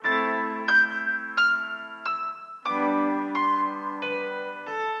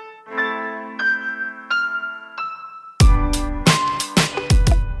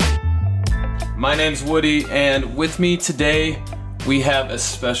My name's Woody, and with me today, we have a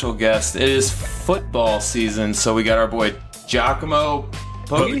special guest. It is football season, so we got our boy Giacomo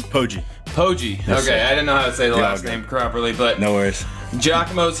Poggi? Poggi. Yes, okay, sir. I didn't know how to say the last name properly, but no worries.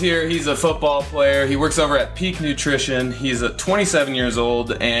 Giacomo's here. He's a football player. He works over at Peak Nutrition. He's 27 years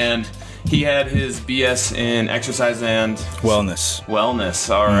old, and he had his BS in exercise and Wellness.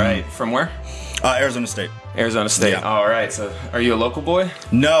 All right. From where? Arizona State. Arizona State. Yeah. All right. So, are you a local boy?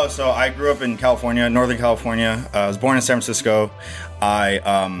 No, so I grew up in California, Northern California. I was born in San Francisco.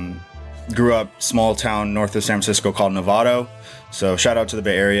 I grew up small town north of San Francisco called Novato. So shout out to the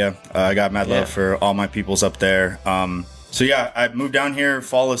Bay Area. I got mad love for all my peoples up there. So yeah, I moved down here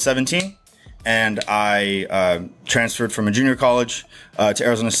fall of 17, and I transferred from a junior college to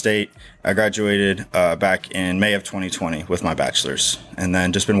Arizona State. I graduated back in May of 2020 with my bachelor's, and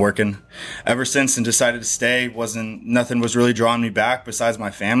then just been working ever since and decided to stay. Nothing was really drawing me back besides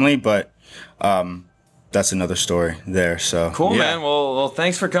my family, but that's another story there. So cool, yeah. man. Well,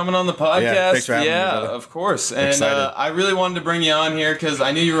 thanks for coming on the podcast. Yeah, thanks for having me, brother. Of course. And Excited. I really wanted to bring you on here because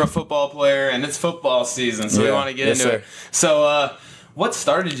I knew you were a football player, and it's football season, so we want to get into it. So, what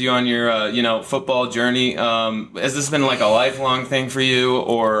started you on your football journey? Has this been like a lifelong thing for you,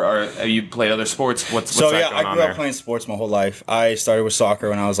 or have you played other sports? What's that going on I grew up playing sports my whole life. I started with soccer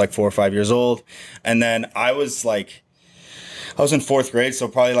when I was like 4 or 5 years old, and then I was in fourth grade, so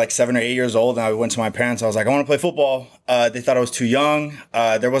probably like 7 or 8 years old, and I went to my parents. I was like, I want to play football. They thought I was too young.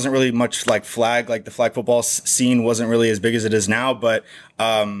 There wasn't really much the flag football scene wasn't really as big as it is now, but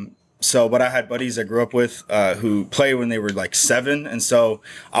but I had buddies I grew up with who played when they were like 7, and so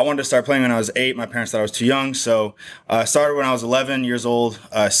I wanted to start playing when I was 8. My parents thought I was too young, so I started when I was 11 years old,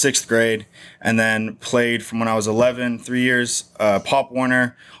 6th grade, and then played from when I was 11, 3 years Pop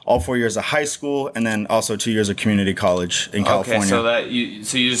Warner, all 4 years of high school, and then also 2 years of community college in California. Okay,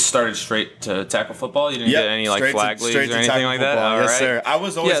 so you just started straight to tackle football? You didn't get any flag leagues or anything like that? All yes, sir. I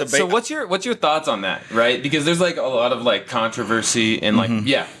was always a big... So what's your thoughts on that, right? Because there's like a lot of controversy and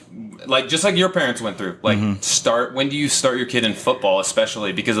just like your parents went through. When do you start your kid in football,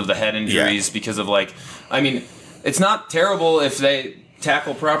 especially because of the head injuries, because of it's not terrible if they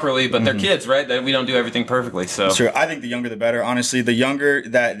tackle properly, but they're kids, right? That we don't do everything perfectly. So sure, I think the younger the better. Honestly, the younger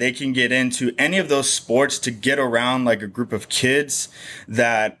that they can get into any of those sports, to get around like a group of kids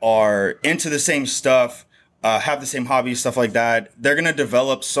that are into the same stuff, have the same hobbies, stuff like that, they're going to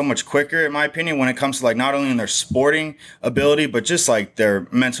develop so much quicker, in my opinion, when it comes to not only in their sporting ability, but just their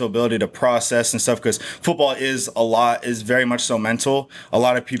mental ability to process and stuff. Because football is very much so mental. A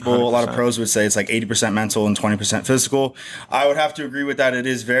lot of people, 100%. A lot of pros would say it's 80% mental and 20% physical. I would have to agree with that. It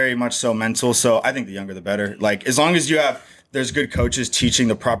is very much so mental. So I think the younger the better. As long as there's good coaches teaching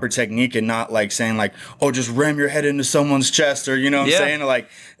the proper technique and not saying just ram your head into someone's chest, or what I'm saying?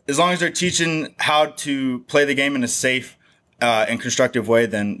 As long as they're teaching how to play the game in a safe and constructive way,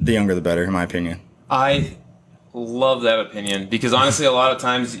 then the younger the better, in my opinion. I love that opinion, because honestly, a lot of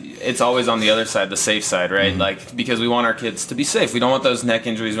times it's always on the other side, the safe side, right? Because we want our kids to be safe. We don't want those neck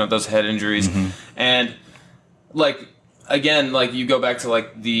injuries, we want those head injuries. And again, you go back to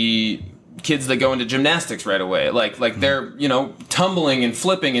the kids that go into gymnastics right away, they're tumbling and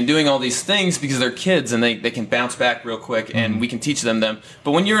flipping and doing all these things because they're kids, and they can bounce back real quick, and we can teach them.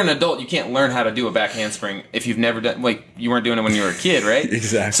 But when you're an adult, you can't learn how to do a back handspring if you've never done, you weren't doing it when you were a kid, right?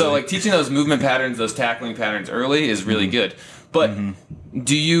 Exactly. So teaching those movement patterns, those tackling patterns early is really good. But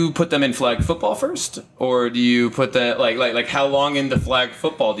do you put them in flag football first, or do you put that how long into flag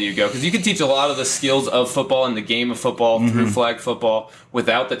football do you go? Because you can teach a lot of the skills of football and the game of football through flag football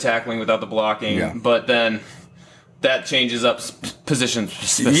without the tackling, without the blocking, but then that changes up position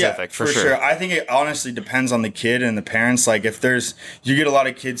specific for sure. I think it honestly depends on the kid and the parents. You get a lot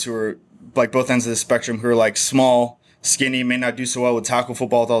of kids who are both ends of the spectrum, who are small, skinny, may not do so well with tackle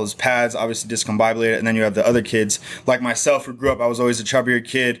football with all those pads, obviously discombobulated. And then you have the other kids like myself, who grew up, I was always a chubbier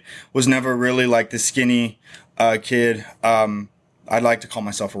kid, was never really the skinny kid. I'd like to call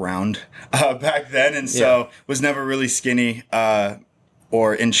myself round back then, and so was never really skinny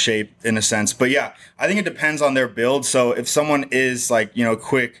or in shape in a sense. But yeah, I think it depends on their build. So if someone is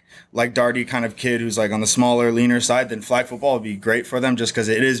quick, darty kind of kid who's on the smaller, leaner side, then flag football would be great for them, just because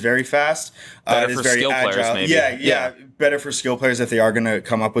it is very fast. Better it is for very skill agile. Players, maybe. Yeah. better for skill players if they are going to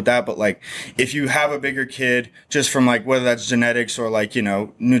come up with that. But like, if you have a bigger kid, just from like whether that's genetics or like, you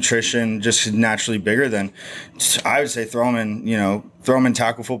know, nutrition, just naturally bigger, then I would say throw them in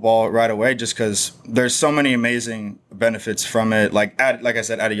tackle football right away, just because there's so many amazing benefits from it. Like I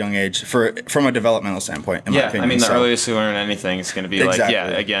said, at a young age, from a developmental standpoint. In my opinion. I mean, the earliest you learn anything is going to be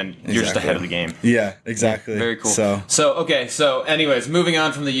Exactly. you're just ahead of the game. Yeah, exactly. Yeah, very cool. So Anyways, moving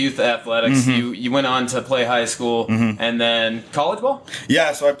on from the youth athletics, you went on to play high school and then college ball.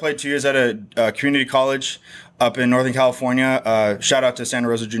 Yeah, so I played 2 years at a community college up in Northern California. Shout out to Santa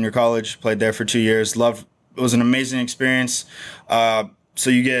Rosa Junior College. Played there for 2 years. It was an amazing experience. So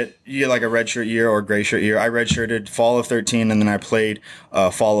you get like a redshirt year or gray shirt year. I redshirted fall of 13, and then I played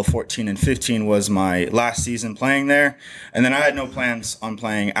fall of 14 and 15 was my last season playing there. And then I had no plans on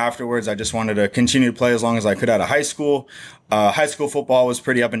playing afterwards. I just wanted to continue to play as long as I could out of high school. High school football was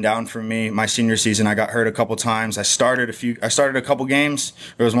pretty up and down for me. My senior season, I got hurt a couple times. I started a couple games.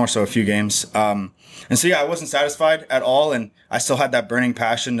 It was more so a few games. And so, yeah, I wasn't satisfied at all. And I still had that burning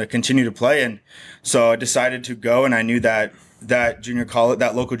passion to continue to play. And so I decided to go, and I knew that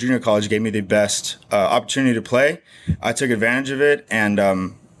local junior college gave me the best opportunity to play. I took advantage of it.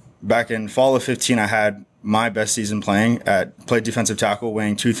 And back in fall of 15, I had my best season played defensive tackle,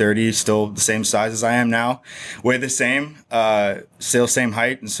 weighing 230, still the same size as I am now, weigh the same, still same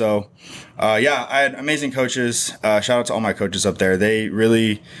height. And so, I had amazing coaches. Shout out to all my coaches up there. They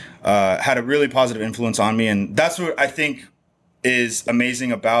really had a really positive influence on me. And that's what I think is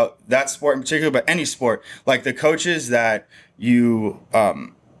amazing about that sport in particular, but any sport. Like the coaches that you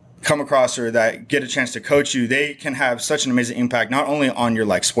come across or that get a chance to coach you, they can have such an amazing impact, not only on your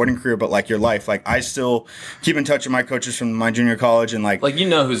like sporting career, but like your life. Like I still keep in touch with my coaches from my junior college, and like you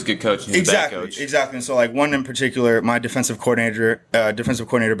know who's a good coach and who's a bad coach. Exactly. And so like one in particular, my defensive coordinator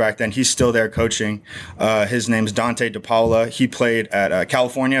back then, he's still there coaching. His name's Dante DePaula. He played at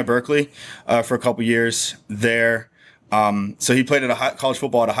California, Berkeley, for a couple years there. So he played at college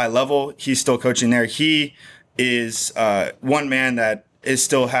football at a high level. He's still coaching there. He is one man that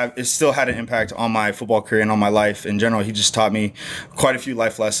still had an impact on my football career and on my life in general. He just taught me quite a few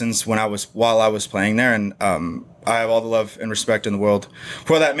life lessons while I was playing there, and I have all the love and respect in the world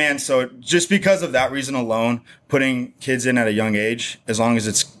for that man. So just because of that reason alone, putting kids in at a young age, as long as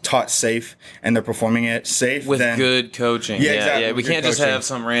it's taught safe and they're performing it safe with good coaching. Yeah, exactly. Yeah. We can't just have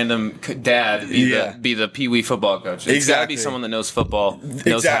some random dad be the pee-wee football coach. It's got to be someone that knows football,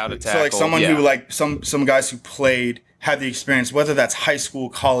 knows how to tackle. So like someone who like some guys who played, have the experience, whether that's high school,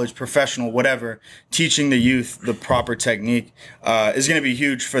 college, professional, whatever, teaching the youth the proper technique is going to be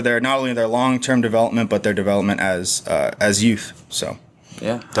huge for not only their long-term development, but their development as youth. So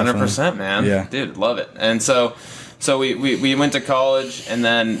yeah, 100%, man. Yeah, dude, love it. And so we went to college, and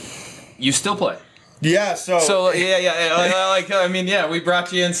then you still play. Yeah, we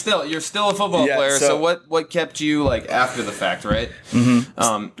brought you in still. You're still a football player, so what kept you like after the fact, right?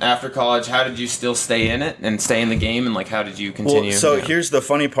 Mm-hmm. After college, how did you still stay in it and stay in the game, and like how did you continue? Well, here's the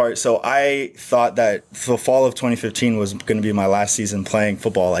funny part. So I thought that the fall of 2015 was going to be my last season playing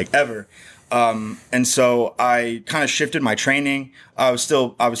football like ever. And so I kind of shifted my training. I was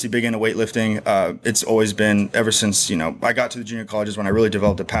still obviously big into weightlifting. It's always been ever since, I got to the junior colleges when I really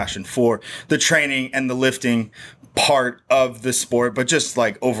developed a passion for the training and the lifting part of the sport, but just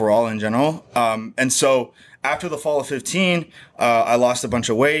like overall in general. And so after the fall of 15, I lost a bunch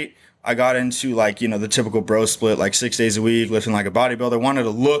of weight. I got into like, the typical bro split, like 6 days a week, lifting like a bodybuilder, wanted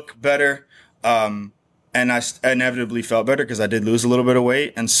to look better. And I inevitably felt better because I did lose a little bit of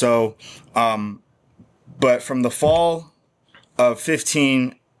weight. And so, but from the fall of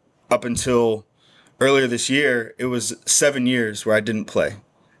 15 up until earlier this year, it was 7 years where I didn't play.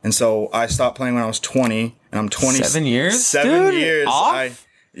 And so I stopped playing when I was 20, and I'm 20. 7 years? 7 years. Off?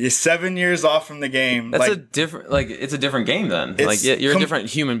 7 years off from the game. That's it's a different game then. You're a different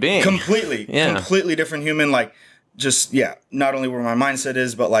human being. Completely. Yeah. Completely different human. Not only where my mindset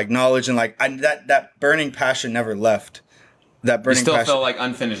is, but like knowledge and like that burning passion never left. That burning passion. You still felt like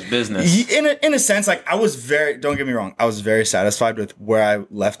unfinished business. In a sense, like don't get me wrong, I was very satisfied with where I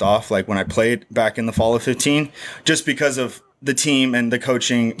left off, like when I played back in the fall of 15, just because of the team and the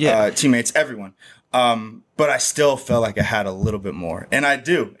coaching, teammates, everyone. But I still felt like I had a little bit more, and I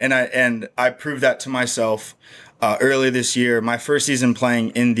do. And I proved that to myself earlier this year. My first season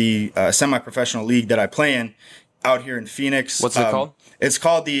playing in the semi-professional league that I play in, out here in Phoenix. What's it called? It's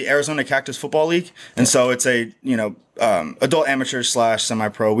called the Arizona Cactus Football League. And so it's a, adult amateur /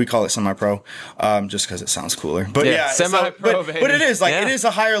 semi-pro. We call it semi-pro, just because it sounds cooler. But yeah, semi-pro, baby. But it is it is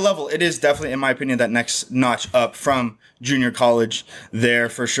a higher level. It is definitely, in my opinion, that next notch up from junior college. There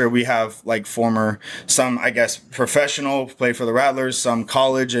for sure. We have like some I guess professional, play for the Rattlers, some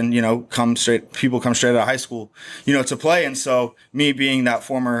college, and come straight out of high school, to play. And so me being that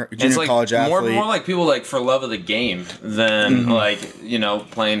former junior college athlete, more like people like for love of the game than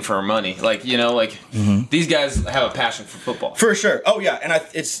playing for money. These guys have a passion for football. For sure. Oh yeah, and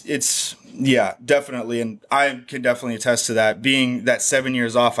it's yeah, definitely, and I can definitely attest to that. Being that 7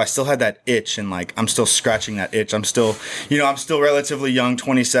 years off, I still had that itch, and I'm still scratching that itch. I'm still relatively young,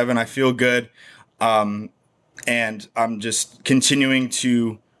 27. I feel good, and I'm just continuing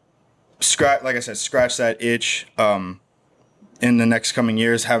to scratch that itch. In the next coming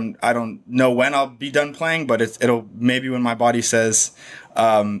years, I don't know when I'll be done playing, but it'll maybe when my body says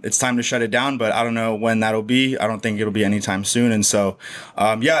it's time to shut it down, but I don't know when that'll be. I don't think it'll be anytime soon. And so,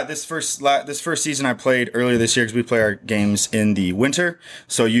 this first season I played earlier this year because we play our games in the winter.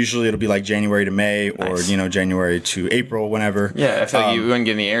 So usually it'll be like January to May or, January to April, whenever. Yeah, I feel like you wouldn't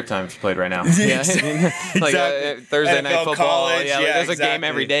get any airtime if you played right now. Yeah. Exactly. Thursday NFL, night football. college, There's a game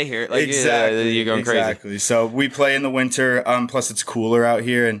every day here. Exactly. You're going crazy. Exactly. So we play in the winter. Plus it's cooler out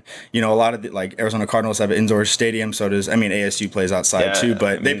here. And, a lot of Arizona Cardinals have an indoor stadium. So does, ASU plays outside too,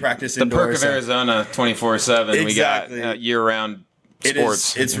 but they practice indoors. The perk of Arizona 24/7. Exactly. We got year-round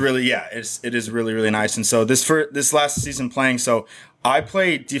sports. It is really really nice. And so this last season playing, so I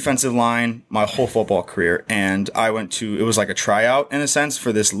played defensive line my whole football career, and it was like a tryout in a sense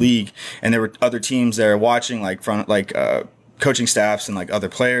for this league, and there were other teams there watching, coaching staffs and other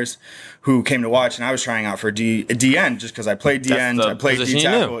players who came to watch, and I was trying out for DN just because I played DN, I played D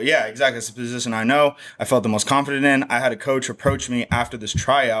tackle. Yeah, exactly. It's a position I know. I felt the most confident in. I had a coach approach me after this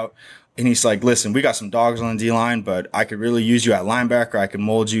tryout, and he's like, "Listen, we got some dogs on the D line, but I could really use you at linebacker. I could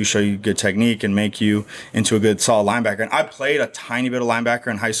mold you, show you good technique, and make you into a good, solid linebacker." And I played a tiny bit of linebacker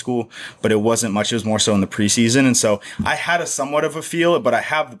in high school, but it wasn't much. It was more so in the preseason. And so I had a somewhat of a feel, but I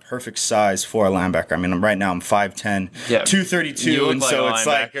have the perfect size for a linebacker. I mean, right now I'm 5'10", 232, and so it's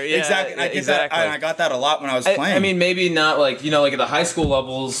exactly. And I get that, and I got that a lot when I was playing. I mean, maybe not at the high school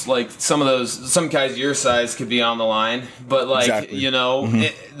levels, some guys your size could be on the line, but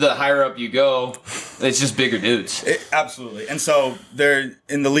the higher up you go, it's just bigger dudes. Absolutely. And so they're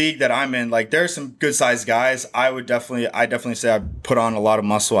in the league that I'm in, there's some good sized guys. I definitely say I put on a lot of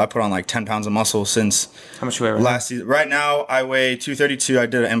muscle. I put on 10 pounds of muscle since how much you weigh last season. Right now I weigh 232. I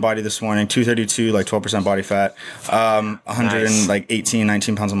did an in-body this morning, 232, 12% body fat, 118,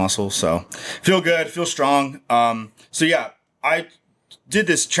 19 pounds of muscle. So feel good, feel strong. So yeah, I did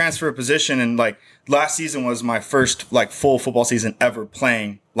this transfer of position, and last season was my first full football season ever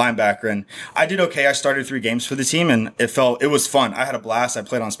playing linebacker, and I did okay. I started 3 games for the team, and it was fun. I had a blast. I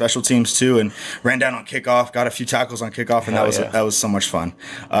played on special teams too, and ran down on kickoff, got a few tackles on kickoff, and that was so much fun,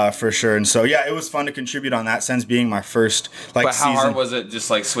 for sure. And so yeah, it was fun to contribute on that sense, being my first But how season. hard was it just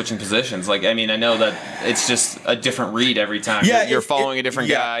switching positions? I know that it's just a different read every time. Yeah, you're following a different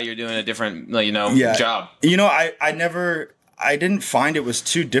guy. You're doing a different job. I didn't find it was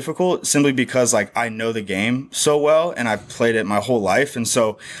too difficult simply because I know the game so well and I've played it my whole life. And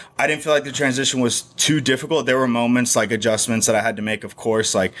so I didn't feel like the transition was too difficult. There were moments adjustments that I had to make, of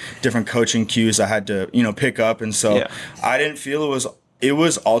course, different coaching cues I had to, pick up. And so I didn't feel it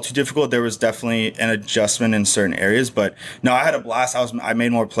was all too difficult. There was definitely an adjustment in certain areas, but no, I had a blast. I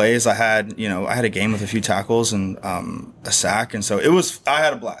made more plays. I had a game with a few tackles and a sack, and so I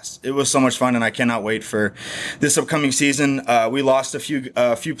had a blast. It was so much fun, and I cannot wait for this upcoming season. We lost a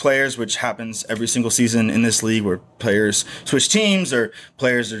few players, which happens every single season in this league, where players switch teams or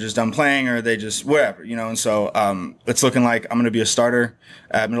players are just done playing or they just whatever, And so it's looking like I'm going to be a starter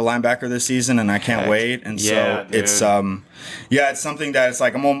at middle linebacker this season, and I can't wait. And so it's it's something that it's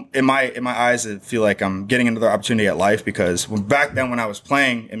I'm in my eyes. I feel like I'm getting another opportunity at life, because back then when I was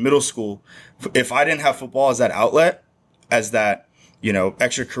playing in middle school, if I didn't have football as that outlet, as that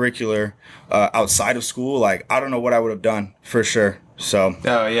extracurricular outside of school, I don't know what I would have done for sure. So I'm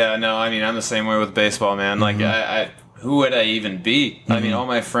the same way with baseball, man. I who would I even be? I mean, all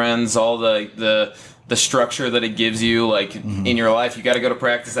my friends, all the structure that it gives you, in your life. You got to go to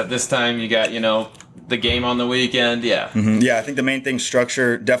practice at this time. You got the game on the weekend. Yeah. Yeah, I think the main thing,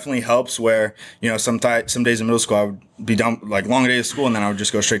 structure, definitely helps. Where some days in middle school I would be done long day of school, and then I would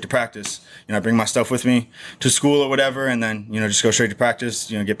just go straight to practice. I bring my stuff with me to school or whatever, and then just go straight to practice.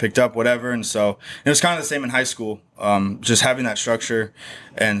 Get picked up, whatever. And so it was kind of the same in high school. Just having that structure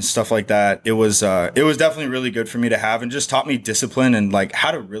and stuff like that. It was definitely really good for me to have, and just taught me discipline and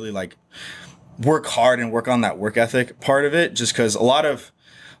how to really work hard and work on that work ethic part of it, just because a lot of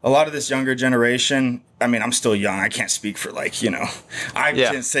this younger generation, I mean, I'm still young. I can't speak for I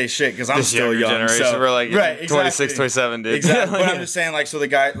can't say shit because I'm this still young. Generation, so, we're like right, 26, 27, dude. Exactly. But I'm just saying, so the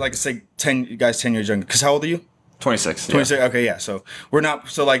guy, say 10 years younger. Because how old are you? 26. 26. Yeah. Okay, yeah. So we're not.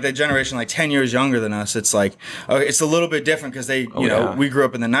 So the generation 10 years younger than us, it's okay, it's a little bit different because they, we grew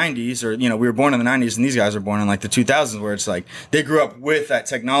up in the 90s, or we were born in the 90s, and these guys are born in the 2000s, where it's they grew up with that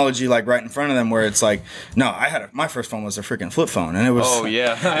technology right in front of them, where it's no, I had my first phone was a freaking flip phone, and it was I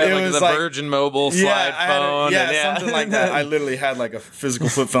had the Virgin Mobile slide phone, something like that. I literally had a physical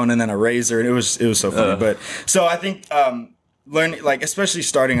flip phone and then a Razor, and it was so funny. But so I think. Learning, especially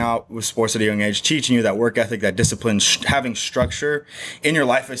starting out with sports at a young age, teaching you that work ethic, that discipline, having structure in your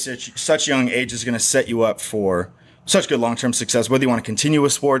life at such a young age is going to set you up for such good long-term success, whether you want to continue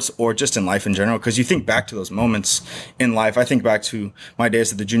with sports or just in life in general. Because you think back to those moments in life. I think back to my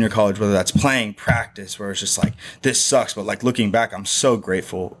days at the junior college, whether that's playing, practice, where it's just this sucks. But looking back, I'm so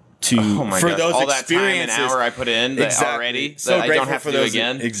grateful for those all experiences. That time and hour I put in already so that I don't have to do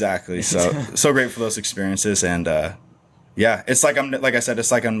again. Exactly. So grateful for those experiences. And yeah, it's like I'm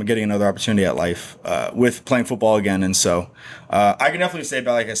getting another opportunity at life with playing football again. And so I can definitely say,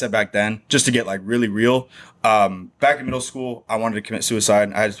 like I said back then, just to get really real, back in middle school, I wanted to commit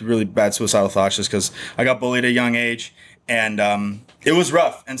suicide. I had really bad suicidal thoughts just because I got bullied at a young age. And it was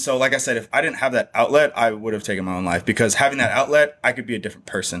rough. And so, like I said, if I didn't have that outlet, I would have taken my own life, because having that outlet, I could be a different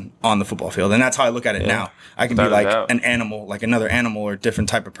person on the football field. And that's how I look at it now. I can be an animal, another animal, or a different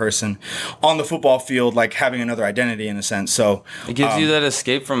type of person on the football field, having another identity in a sense. So it gives you that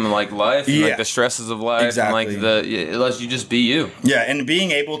escape from life, and, the stresses of life, exactly. And it lets you just be you. Yeah, and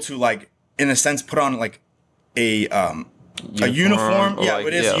being able to in a sense put on a uniform. Yeah,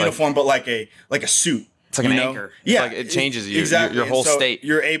 it is a uniform, but a suit. It's like an anchor. Yeah. It changes you, exactly. your whole state.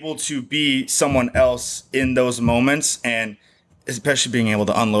 You're able to be someone else in those moments, and especially being able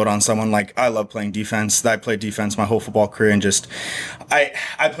to unload on someone. I love playing defense. I played defense my whole football career, and just I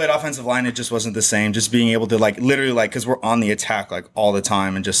played offensive line. It just wasn't the same. Just being able to literally because we're on the attack all the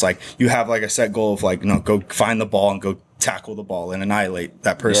time, and just you have a set goal of go find the ball and go tackle the ball and annihilate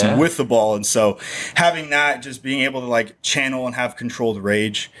that person with the ball. And so having that, just being able to channel and have controlled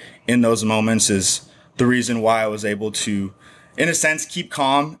rage in those moments is the reason why I was able to, in a sense, keep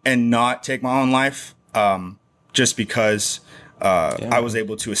calm and not take my own life, just because I was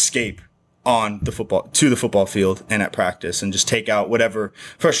able to escape to the football field and at practice, and just take out whatever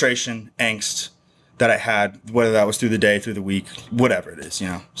frustration, angst that I had, whether that was through the day, through the week, whatever it is,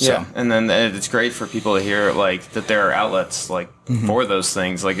 So. Yeah, and then it's great for people to hear that there are outlets for those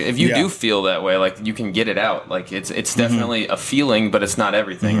things. If you do feel that way, you can get it out. It's definitely a feeling, but it's not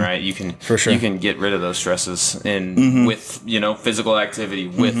everything, right? You can you can get rid of those stresses with physical activity,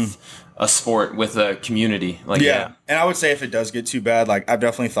 with a sport, with a community. And I would say if it does get too bad, I've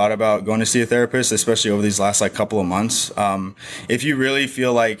definitely thought about going to see a therapist, especially over these last couple of months. If you really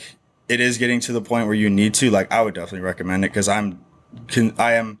feel it is getting to the point where you need to, I would definitely recommend it, because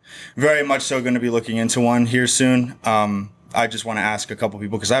I am very much so going to be looking into one here soon. I just want to ask a couple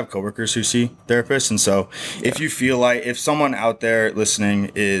people, because I have coworkers who see therapists. And so if you feel if someone out there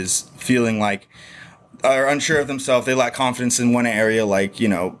listening is feeling are unsure of themselves, they lack confidence in one area,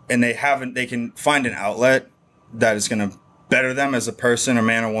 and they can find an outlet that is going to better them as a person, or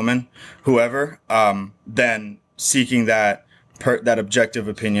man or woman, whoever, then seeking that objective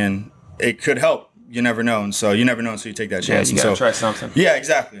opinion, it could help. You never know. And so you never know until you take that chance. Yeah, you gotta try something. Yeah,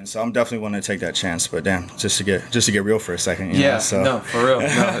 exactly. And so I'm definitely wanting to take that chance. But damn, just to get real for a second. No, for real. No,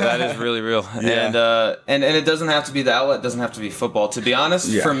 that is really real. Yeah. And it doesn't have to be the outlet. It doesn't have to be football. To be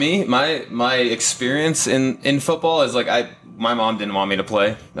honest, for me, my experience in football is my mom didn't want me to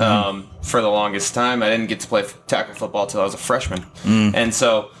play for the longest time. I didn't get to play tackle football till I was a freshman. And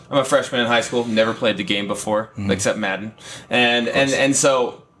so I'm a freshman in high school. Never played the game before, except Madden. And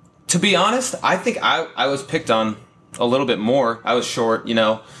so, to be honest, I think I was picked on a little bit more. I was short,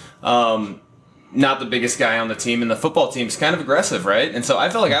 not the biggest guy on the team, and the football team's kind of aggressive, right? And so I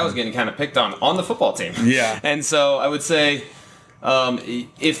felt like I was getting kind of picked on the football team. Yeah. And so I would say,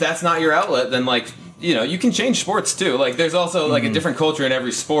 if that's not your outlet, then you can change sports too. There's also a different culture in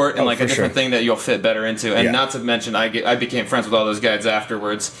every sport, and a different thing that you'll fit better into. And not to mention, I became friends with all those guys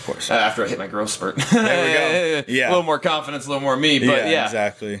afterwards. Of course. After I hit my growth spurt. There we go. Yeah. A little more confidence, a little more me. But yeah,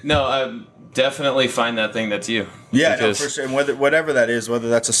 exactly. No, definitely find that thing that's you. Yeah, no, for sure. And whatever that is, whether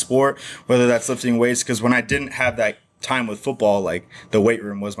that's a sport, whether that's lifting weights, because when I didn't have that time with football, like the weight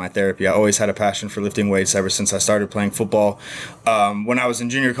room was my therapy. I always had a passion for lifting weights ever since I started playing football. When I was in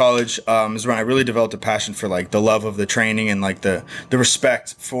junior college, is when I really developed a passion for like the love of the training and like the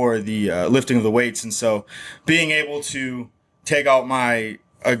respect for the lifting of the weights. And so being able to take out my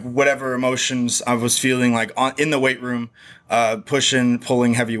whatever emotions I was feeling like in the weight room, pushing,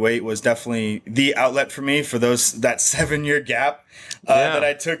 pulling heavy weight was definitely the outlet for me for that 7-year gap that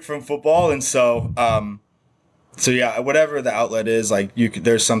I took from football. And so, yeah, whatever the outlet is, like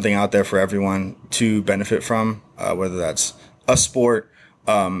there's something out there for everyone to benefit from, whether that's a sport,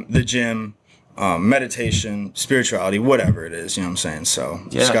 the gym, meditation, spirituality, whatever it is, you know what I'm saying? So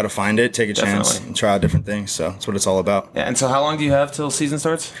you just got to find it, take a chance, and try out different things. So that's what it's all about. Yeah. And so how long do you have till season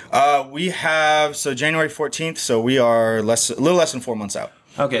starts? We have, January 14th, so we are a little less than 4 months out.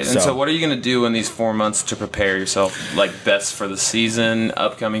 Okay, and so what are you going to do in these 4 months to prepare yourself, like, best for the season,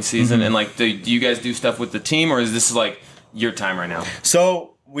 upcoming season? Mm-hmm. And, like, do you guys do stuff with the team, or is this, like, your time right now?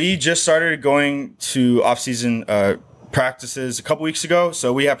 So we just started going to off-season practices a couple weeks ago.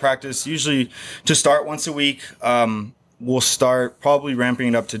 So we have practice usually to start once a week. We'll start probably ramping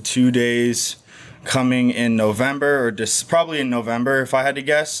it up to 2 days coming in November, or just probably in November if I had to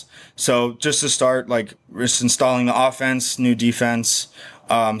guess. So just to start, like, just installing the offense, new defense,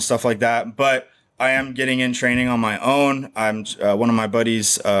 stuff like that. But I am getting in training on my own. I'm one of my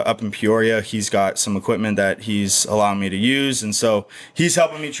buddies up in Peoria. He's got some equipment that he's allowing me to use, and so he's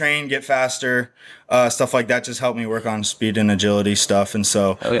helping me train, get faster, stuff like that. Just help me work on speed and agility stuff. And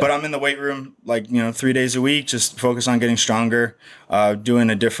so, but I'm in the weight room, like, 3 days a week, just focus on getting stronger, doing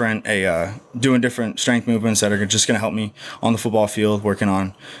different strength movements that are just going to help me on the football field, working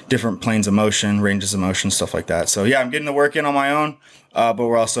on different planes of motion, ranges of motion, stuff like that. So yeah, I'm getting the work in on my own. But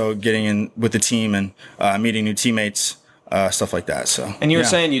we're also getting in with the team and meeting new teammates, stuff like that. So. And you were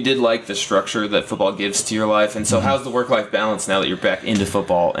saying you did like the structure that football gives to your life. And so how's the work-life balance now that you're back into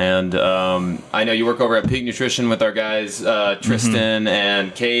football? And I know you work over at Peak Nutrition with our guys, Tristan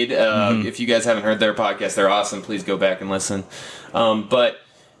and Cade. If you guys haven't heard their podcast, they're awesome. Please go back and listen. But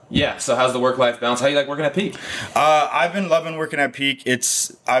yeah, so how's the work-life balance? How do you like working at Peak? I've been loving working at Peak.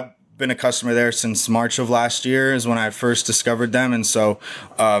 I've been a customer there since March of last year is when I first discovered them. And so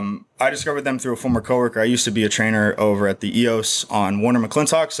I discovered them through a former coworker. I used to be a trainer over at the EOS on Warner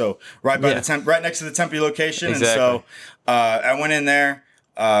McClintock, so right next to the Tempe location. Exactly. And so I went in there,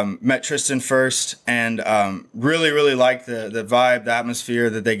 met Tristan first, and really liked the vibe, the atmosphere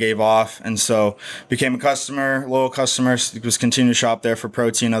that they gave off. And so became a customer, loyal customer, was continuing to shop there for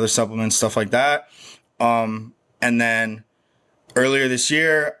protein, other supplements, stuff like that. And then earlier this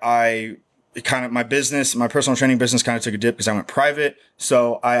year, my personal training business kind of took a dip because I went private.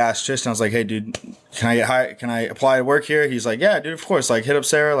 So I asked Tristan, I was like, hey, dude, can I get hired? Can I apply to work here? He's like, yeah, dude, of course. Like, hit up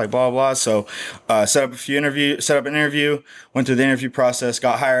Sarah, like, blah, blah, blah. So set up an interview, went through the interview process,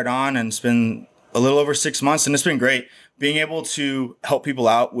 got hired on, and it's been a little over 6 months. And it's been great being able to help people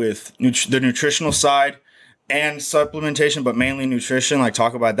out with the nutritional side and supplementation, but mainly nutrition, like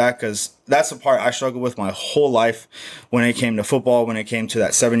talk about that, because that's the part I struggled with my whole life when it came to football, when it came to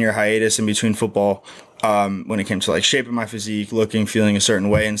that 7-year hiatus in between football, when it came to like shaping my physique, looking, feeling a certain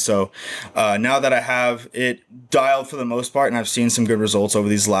way. And so now that I have it dialed for the most part, and I've seen some good results over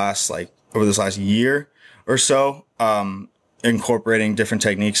this last year or so, incorporating different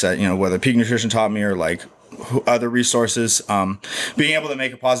techniques that, whether Peak Nutrition taught me or like other resources, being able to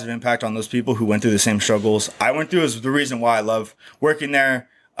make a positive impact on those people who went through the same struggles I went through is the reason why I love working there,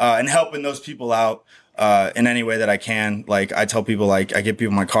 and helping those people out in any way that I can. Like, I tell people, like, I give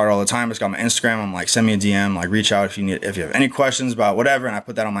people my card all the time. It's got my Instagram. I'm like, send me a DM, like, reach out if you have any questions about whatever, and I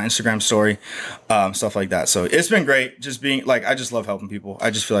put that on my Instagram story, stuff like that. So it's been great just being like, I just love helping people. I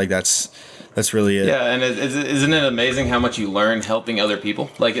just feel like that's really it. Yeah, and isn't it amazing how much you learn helping other people?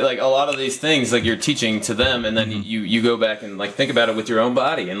 Like a lot of these things, like, you're teaching to them, and then you go back and like think about it with your own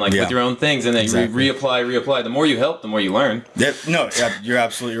body and like with your own things, and then you reapply. The more you help, the more you learn. You're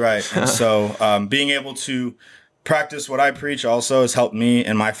absolutely right. And so being able to practice what I preach also has helped me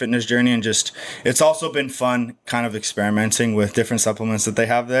in my fitness journey, and just it's also been fun kind of experimenting with different supplements that they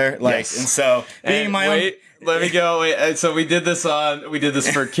have there. Like, yes. And so being my own. Let me go. Wait, so we did this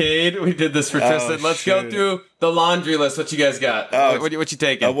for Cade. We did this for Tristan. Let's go through the laundry list. What you guys got? What you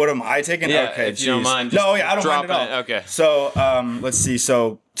taking? What am I taking? Yeah, okay, if you don't mind. No, I don't mind at all. Okay. So let's see.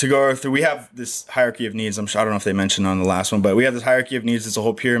 So to go through, we have this hierarchy of needs. I don't know if they mentioned on the last one, but we have this hierarchy of needs. It's a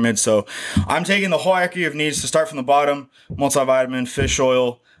whole pyramid. So I'm taking the whole hierarchy of needs to start from the bottom. Multivitamin, fish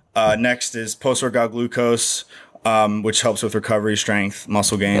oil. Next is post-workout glucose. which helps with recovery, strength,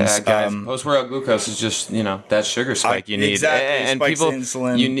 muscle gains. Yeah, guys, post-workout glucose is just, that sugar spike you need. Exactly. And Spikes people,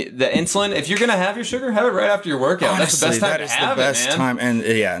 insulin. you need the insulin. If you're gonna have your sugar, have it right after your workout. Honestly, that's the best time to have it, man. time,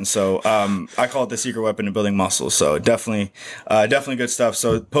 and so I call it the secret weapon to building muscle. So definitely good stuff.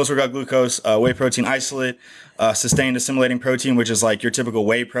 So post-workout glucose, whey protein isolate, sustained assimilating protein, which is like your typical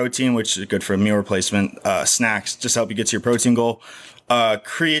whey protein, which is good for meal replacement, snacks, just help you get to your protein goal.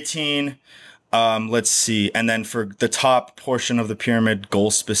 Creatine. Let's see. And then for the top portion of the pyramid,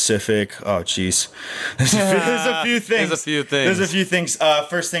 goal specific. Oh, geez. There's a few things.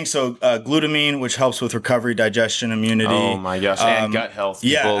 First thing, so glutamine, which helps with recovery, digestion, immunity. Oh my gosh. And gut health.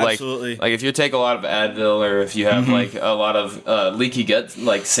 People. Yeah, absolutely. Like if you take a lot of Advil or if you have like a lot of leaky gut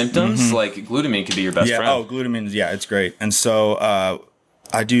like symptoms, like glutamine could be your best friend. Oh, glutamine. Yeah, it's great. And so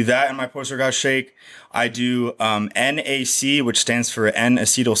I do that in my post-workout shake. I do NAC, which stands for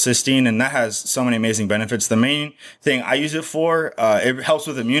N-acetylcysteine, and that has so many amazing benefits. The main thing I use it for, it helps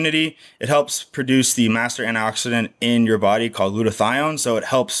with immunity. It helps produce the master antioxidant in your body called glutathione, so it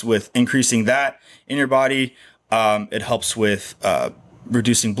helps with increasing that in your body. It helps with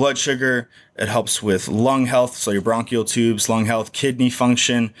reducing blood sugar. It helps with lung health, so your bronchial tubes, lung health, kidney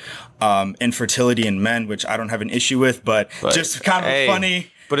function, infertility in men, which I don't have an issue with, but just kind of funny.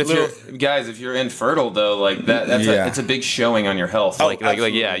 But if you're infertile though, like it's a big showing on your health.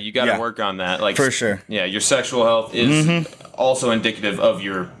 You got to work on that. Like for sure. Yeah, your sexual health is also indicative of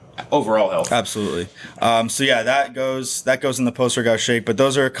your overall health. Absolutely. That goes in the post-workout shake. But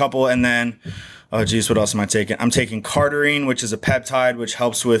those are a couple, and then. Oh, geez, what else am I taking? I'm taking cardarine, which is a peptide, which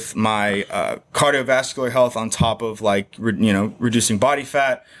helps with my cardiovascular health on top of reducing body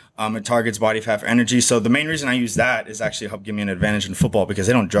fat. It targets body fat for energy. So the main reason I use that is actually help give me an advantage in football because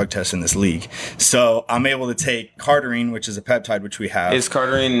they don't drug test in this league. So I'm able to take cardarine, which is a peptide, which we have. Is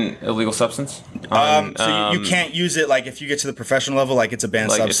cardarine a legal substance? So you can't use it like if you get to the professional level, like it's a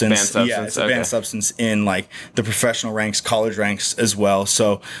banned substance. Yeah, it's a banned substance in like the professional ranks, college ranks as well.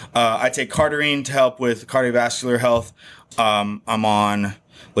 So I take cardarine to help with cardiovascular health. I'm on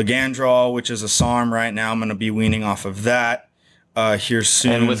Ligandrol, which is a SARM right now. I'm going to be weaning off of that. Here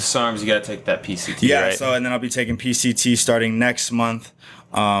soon. And with SARMs, you got to take that PCT, right? So, and then I'll be taking PCT starting next month.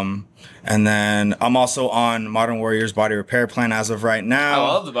 And then I'm also on Modern Warrior's Body Repair Plan as of right now. I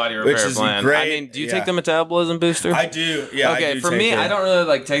love the Body Repair Plan. Great. I mean, do you take the metabolism booster? I do. Yeah. Okay. For me, I don't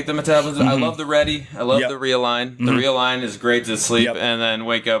really take the metabolism. I love the Ready. I love the Realign. The Realign is great to sleep and then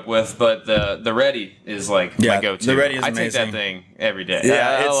wake up with, but the Ready is like my go-to. The Ready is amazing. I take that thing every day.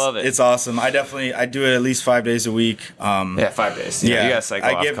 Yeah, I love it. It's awesome. I do it at least 5 days a week. 5 days. Yeah. You got to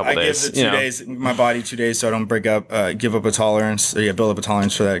cycle off a couple days. I give the 2 days, my body 2 days, so I don't give up a tolerance. Build up a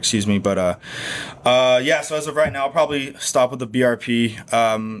tolerance for that. Excuse me, but. So as of right now, I'll probably stop with the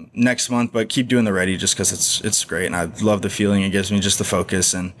BRP next month, but keep doing the Ready just because it's great, and I love the feeling it gives me, just the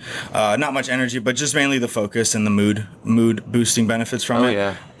focus and not much energy, but just mainly the focus and the mood boosting benefits from it.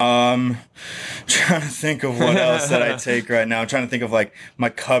 Yeah. Trying to think of what else that I take right now. I'm trying to think of like my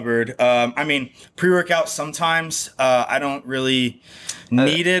cupboard. Pre-workout sometimes I don't really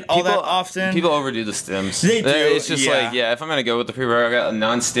need it all that often. People overdo the stims. They do. It's just if I'm going to go with the pre-workout, a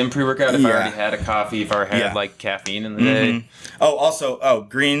non-stim pre-workout, if I already had a coffee, if I already had like caffeine in the day.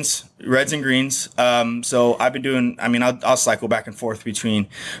 Greens, reds and greens. So I've been doing, I'll cycle back and forth between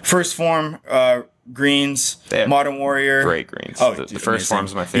First Form, greens, Modern Warrior. Great greens. The First Form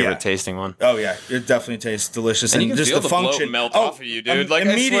is my favorite tasting one. Oh yeah, it definitely tastes delicious, and you can just feel the function bloat melt off of you, dude. Like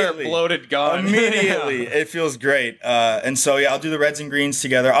I swear, bloated, gone immediately. It feels great, and so I'll do the reds and greens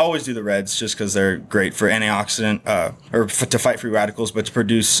together. I always do the reds just because they're great for antioxidant to fight free radicals, but to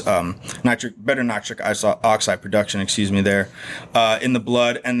produce better nitric oxide production. There in the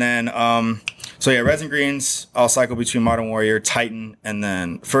blood, and then. Reds and greens, I'll cycle between Modern Warrior, Titan, and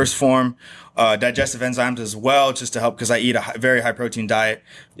then First Form. Digestive enzymes as well, just to help, because I eat a very high protein diet,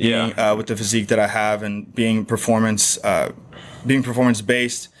 with the physique that I have, and being performance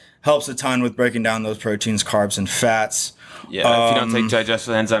based helps a ton with breaking down those proteins, carbs, and fats. Yeah, if you don't take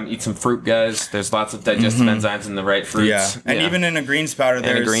digestive enzyme, eat some fruit, guys. There's lots of digestive enzymes in the right fruits. Yeah, and even in a greens powder,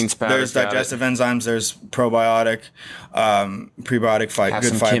 there's digestive enzymes. There's probiotic, prebiotic,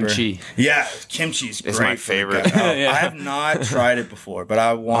 good fiber. Kimchi. Yeah, kimchi's great. It's my favorite. I have not tried it before, but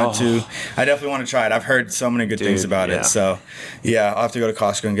I want to. I definitely want to try it. I've heard so many good things about it. So, I'll have to go to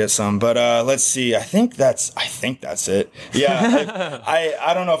Costco and get some. But let's see. I think that's it. Yeah.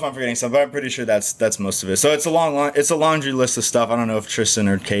 I don't know if I'm forgetting something, but I'm pretty sure that's most of it. So it's a laundry list of stuff. I don't know if Tristan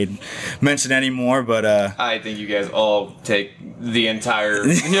or Cade mentioned any more, but I think you guys all take the entire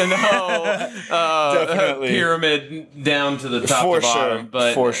pyramid down to the top to bottom.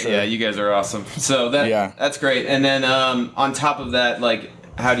 But for sure. Yeah, you guys are awesome. So that's great. And then on top of that, like,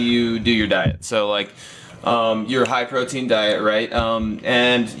 how do you do your diet? So like, your high protein diet, right?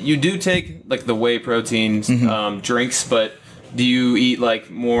 And you do take like the whey protein drinks, but do you eat like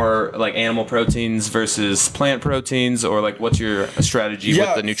more like animal proteins versus plant proteins, or like what's your strategy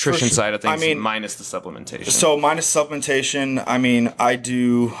with the nutrition side of things, minus the supplementation? So minus supplementation,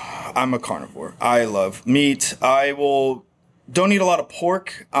 I'm a carnivore. I love meat. Don't eat a lot of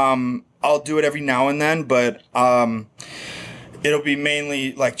pork. I'll do it every now and then, but it'll be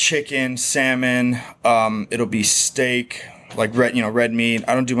mainly like chicken, salmon. It'll be steak, like red meat.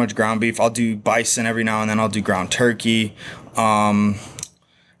 I don't do much ground beef. I'll do bison every now and then. I'll do ground turkey, and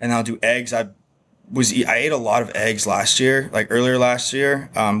I'll do eggs. I ate a lot of eggs earlier last year,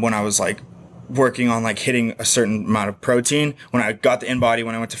 when I was like working on like hitting a certain amount of protein. When I got the InBody,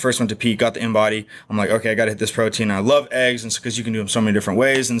 when I went to Pete, got the InBody, I'm like, okay, I got to hit this protein. I love eggs, and because you can do them so many different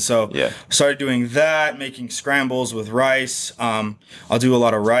ways. And so started doing that, making scrambles with rice. I'll do a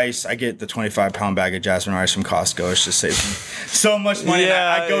lot of rice. I get the 25-pound bag of jasmine rice from Costco. It's just saves me so much money.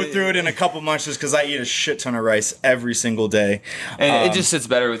 Yeah, I go through it in a couple months just because I eat a shit ton of rice every single day. And it just sits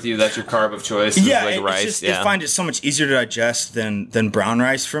better with you. That's your carb of choice. Rice. I find it so much easier to digest than brown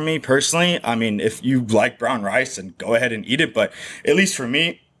rice for me personally. I mean, if you like brown rice, then go ahead and eat it. But at least for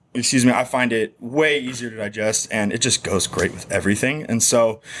me, I find it way easier to digest, and it just goes great with everything. And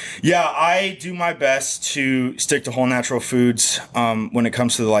so, I do my best to stick to whole natural foods when it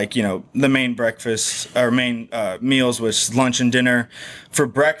comes to the main breakfast or main meals, which is lunch and dinner. For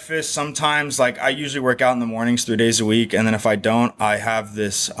breakfast, sometimes I usually work out in the mornings 3 days a week, and then if I don't, I have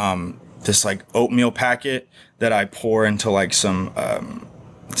this oatmeal packet that I pour into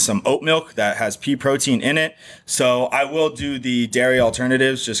some oat milk that has pea protein in it. So I will do the dairy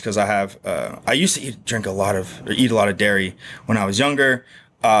alternatives just because I used to eat a lot of dairy when I was younger.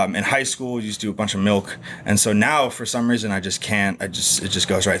 In high school, I used to do a bunch of milk. And so now for some reason I just can't. It just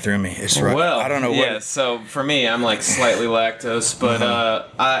goes right through me. It's right. Well, I don't know what. So for me, I'm like slightly lactose, but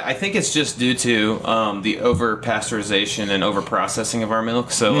I think it's just due to the over pasteurization and over processing of our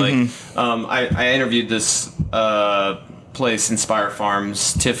milk. So I interviewed this place, Inspire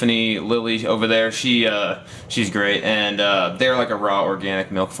Farms, Tiffany Lilly over there. She's great, and they're like a raw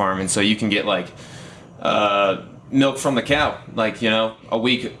organic milk farm, and so you can get milk from the cow, a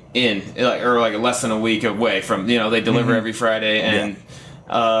week in, or less than a week away from, they deliver every Friday, and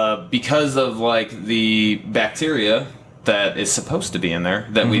because of the bacteria that is supposed to be in there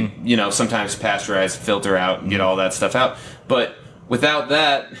that we sometimes pasteurize, filter out, and get all that stuff out, but without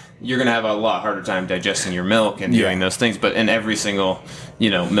that, you're going to have a lot harder time digesting your milk and doing those things. But in every single,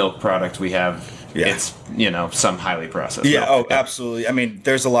 milk product we have, it's, some highly processed milk. Oh, absolutely. I mean,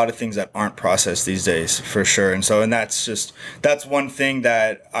 there's a lot of things that aren't processed these days, for sure. And so, that's one thing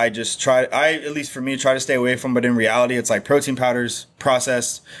that I just at least for me, try to stay away from. But in reality, it's like protein powders,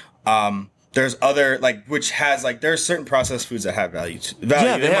 processed. There's other, there's certain processed foods that have value. They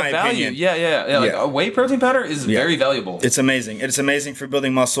have value. Opinion. A whey protein powder is very valuable. It's amazing. It's amazing for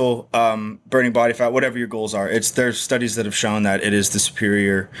building muscle, burning body fat, whatever your goals are. There's studies that have shown that it is the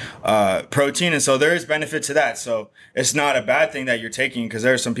superior protein, and so there is benefit to that. So it's not a bad thing that you're taking, because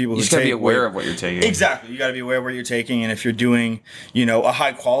there are some people who just gotta be aware of what you're taking. Exactly. You got to be aware of what you're taking, and if you're doing, a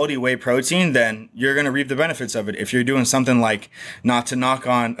high quality whey protein, then you're going to reap the benefits of it. If you're doing something not to knock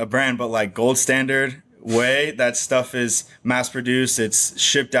on a brand, but Gold Standard whey, that stuff is mass produced, it's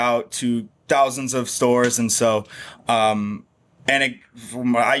shipped out to thousands of stores, and so I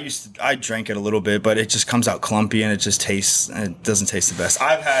drank it a little bit, but it just comes out clumpy, and it doesn't taste the best.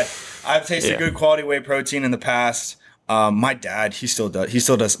 I've tasted good quality whey protein in the past. My dad, he still does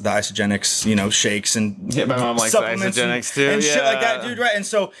the isogenics, shakes and my mom likes isogenics too, and shit like that, dude. Right, and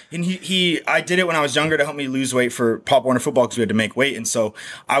so I did it when I was younger to help me lose weight for Pop Warner football, because we had to make weight, and so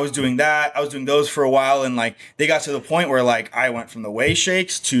I was doing that. I was doing those for a while, and they got to the point where I went from the whey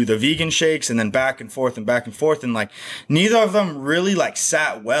shakes to the vegan shakes, and then back and forth, and neither of them really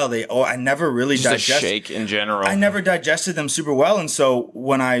sat well. I never really digested a shake in general. I never digested them super well, and so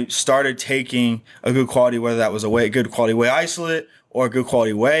when I started taking a good quality, whether that was a good quality whey isolate or a good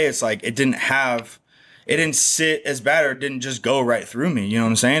quality whey, it's it didn't sit as bad, or it didn't just go right through me. You know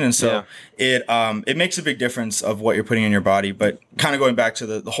what I'm saying? And so it makes a big difference of what you're putting in your body. But kind of going back to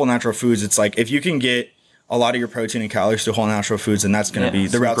the whole natural foods, it's if you can get a lot of your protein and calories through whole natural foods, and that's going to be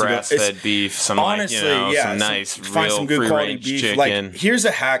the route to go. Grass-fed beef, some honestly, some nice, find real some good quality free-range beef. chicken. Like, here's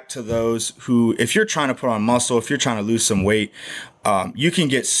a hack to those who, if you're trying to put on muscle, if you're trying to lose some weight, you can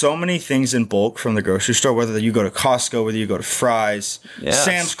get so many things in bulk from the grocery store, whether you go to Costco, whether you go to Fry's,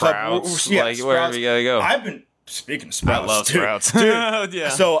 Sam's Club, wherever you gotta go. Speaking of Sprouts, I love Sprouts. dude. Yeah.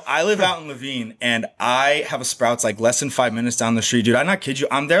 So I live out in Levine, and I have a Sprouts like less than 5 minutes down the street, dude. I'm not kidding you.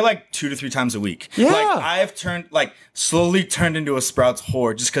 I'm there like 2 to 3 times a week. Yeah. Like, I have slowly turned into a Sprouts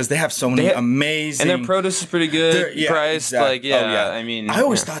whore just because they have so many amazing. And their produce is pretty good priced. Exactly. I mean, I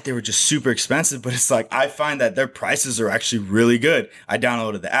always thought they were just super expensive, but it's like I find that their prices are actually really good. I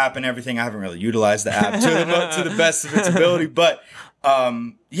downloaded the app and everything. I haven't really utilized the app to the best of its ability, but. I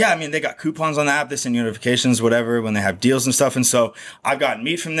mean, they got coupons on the app. They send notifications, whatever, when they have deals and stuff. And so I've gotten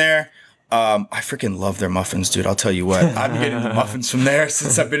meat from there. I freaking love their muffins, dude. I'll tell you what. I've been getting the muffins from there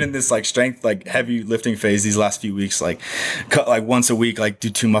since I've been in this like strength, like heavy lifting phase these last few weeks. Like cut like once a week, like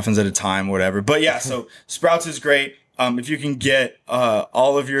do 2 muffins at a time, whatever. But yeah, so Sprouts is great. If you can get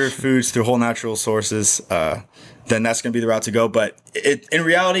all of your foods through whole natural sources, then that's going to be the route to go. But in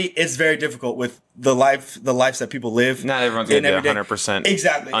reality, it's very difficult with the lives that people live. Not everyone's going to be 100%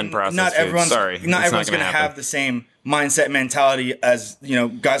 exactly unprocessed not everyone's, food. Sorry. Not everyone's going to have the same mindset mentality as,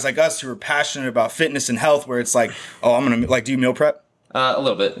 guys like us who are passionate about fitness and health, where it's like, oh, I'm going to do you meal prep? A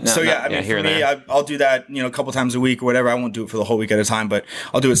little bit. For me, I'll do that, a couple times a week or whatever. I won't do it for the whole week at a time, but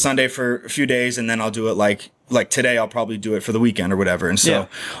I'll do it Sunday for a few days, and then I'll do it like today. I'll probably do it for the weekend or whatever, and so,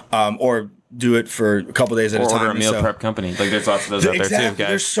 or do it for a couple days at a time. Or order a meal prep company. Like there's lots of those out there too, guys.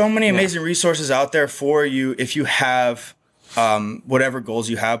 There's so many amazing resources out there for you if you have whatever goals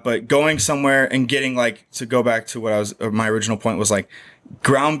you have. But going somewhere and getting to go back to my original point was like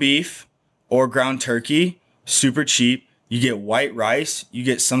ground beef or ground turkey, super cheap. You get white rice, you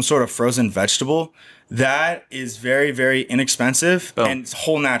get some sort of frozen vegetable. That is very, very inexpensive. Boom. And it's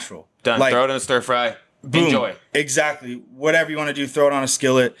whole natural. Done. Throw it in a stir fry. Boom. Enjoy. Exactly. Whatever you want to do, throw it on a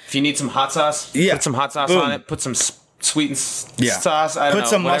skillet. If you need some hot sauce, put some hot sauce on it. Put some sweet sauce. I don't know.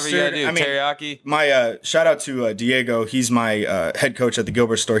 Some whatever mustard. You gotta do. Teriyaki. My shout out to Diego. He's my head coach at the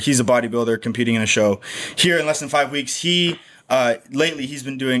Gilbert store. He's a bodybuilder competing in a show here in less than 5 weeks. Lately he's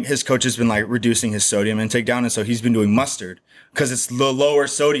been doing, his coach has been reducing his sodium intake down. And so he's been doing mustard because it's the lower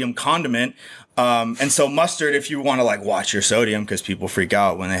sodium condiment. And so mustard, if you want to watch your sodium, because people freak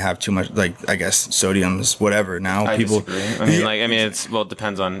out when they have too much, I guess sodium is whatever now. I disagree. It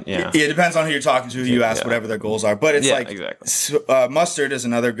depends on, It depends on who you're talking to, who you ask, whatever their goals are. But it's exactly. Mustard is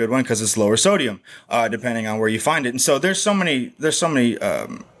another good one because it's lower sodium, depending on where you find it. And so there's so many,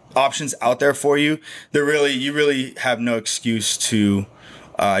 options out there for you. You really have no excuse to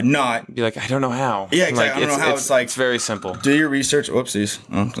not be like, I don't know how. Yeah, exactly. I don't know how. It's very simple. Do your research. Whoopsies.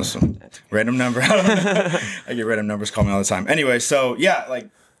 Oh, that's a random number. I get random numbers call me all the time. Anyway, so yeah,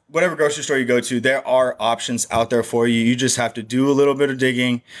 whatever grocery store you go to, there are options out there for you. You just have to do a little bit of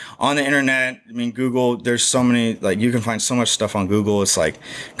digging on the internet. I mean, Google, there's so many, you can find so much stuff on Google. It's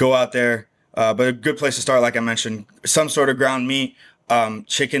go out there. But a good place to start, like I mentioned, some sort of ground meat.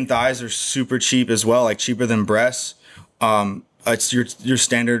 Chicken thighs are super cheap as well, cheaper than breasts. It's your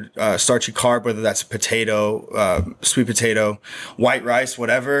standard starchy carb, whether that's potato, sweet potato, white rice,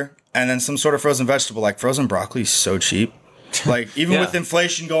 whatever. And then some sort of frozen vegetable, frozen broccoli is so cheap. Even with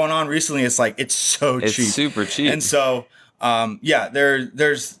inflation going on recently, it's so cheap. It's super cheap. And so,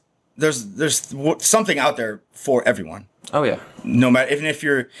 there's something out there for everyone. Oh yeah. No matter, even if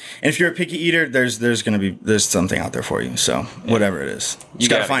you're a picky eater, there's something out there for you. So whatever it is, you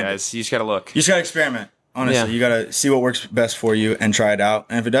gotta find it. You just gotta look. You just gotta experiment. Honestly, you gotta see what works best for you and try it out.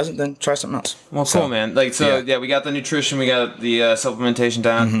 And if it doesn't, then try something else. Well, cool, man. We got the nutrition, we got the supplementation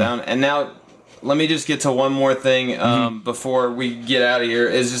down, and now let me just get to one more thing before we get out of here.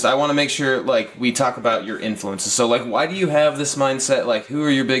 Is just I want to make sure we talk about your influences. So why do you have this mindset? Who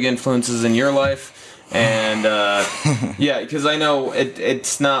are your big influences in your life? And because I know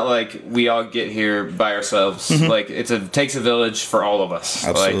it's not we all get here by ourselves. It takes a village for all of us.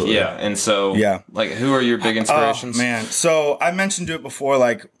 Absolutely. And so who are your big inspirations? Oh man, so I mentioned it before.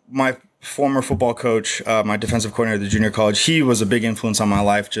 My former football coach, my defensive coordinator at the junior college, he was a big influence on my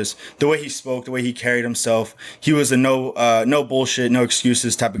life. Just the way he spoke, the way he carried himself. He was a no bullshit, no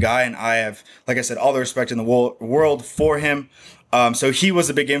excuses type of guy, and I have, like I said, all the respect in the world for him. So he was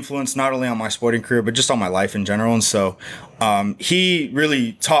a big influence not only on my sporting career, but just on my life in general. And so he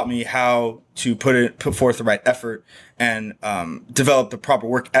really taught me how to put forth the right effort and develop the proper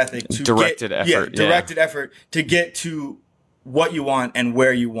work ethic. Directed effort to get to what you want and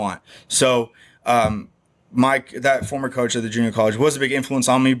where you want. So that former coach at the junior college was a big influence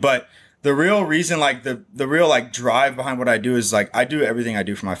on me, but the real reason, like the real like drive behind what I do is like I do everything I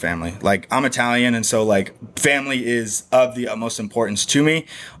do for my family. Like I'm Italian, and so like family is of the utmost importance to me.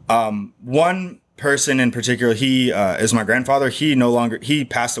 One person in particular, he is my grandfather. He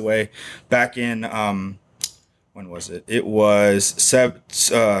passed away back in when was it? It was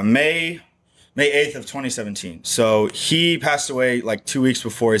May 8th of 2017. So he passed away like 2 weeks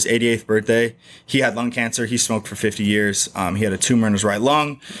before his 88th birthday. He had lung cancer. He smoked for 50 years. He had a tumor in his right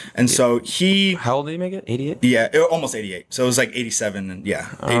lung. And so he... How old did he make it? 88? Yeah, almost 88. So it was like 87 and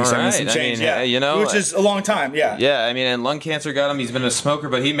 87 and some change. I mean, which is a long time. Yeah. Yeah, I mean, and lung cancer got him. He's been a smoker,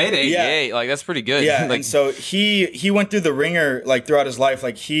 but he made it 88. Yeah. Like, that's pretty good. Yeah, like, and so he went through the ringer like throughout his life.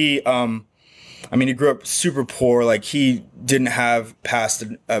 Like he grew up super poor. Like he didn't have past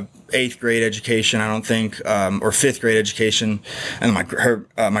a 8th grade education, I don't think, or 5th grade education. And my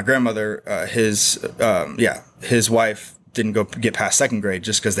grandmother, his wife didn't go get past 2nd grade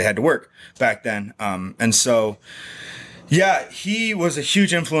just because they had to work back then. And so, yeah, he was a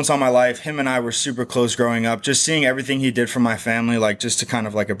huge influence on my life. Him and I were super close growing up. Just seeing everything he did for my family, like just to kind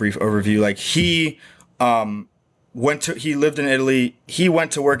of like a brief overview, like he lived in Italy. He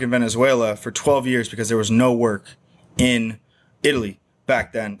went to work in Venezuela for 12 years because there was no work in Italy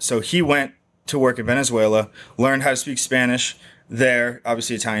back then. So he went to work in Venezuela, learned how to speak Spanish there.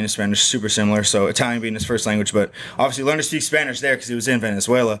 Obviously Italian and Spanish, super similar. So Italian being his first language, but obviously learned to speak Spanish there because he was in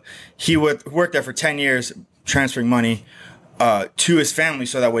Venezuela. He would work there for 10 years, transferring money to his family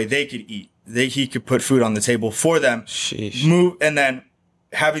so that way they could eat. He could put food on the table for them. Sheesh. And then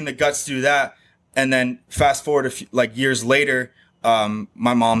having the guts to do that. And then fast forward years later,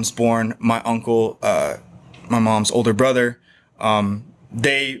 my mom's born. My uncle, my mom's older brother,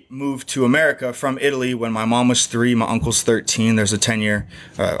 they moved to America from Italy when my mom was 3. My uncle's 13. There's a 10-year,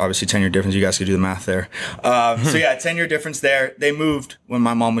 obviously 10-year difference. You guys could do the math there. So yeah, 10-year difference there. They moved when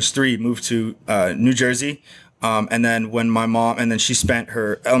my mom was 3. Moved to New Jersey. And then she spent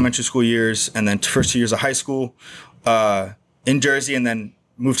her elementary school years and then first 2 years of high school in Jersey, and then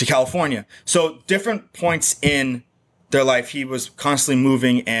moved to California. So different points in their life, he was constantly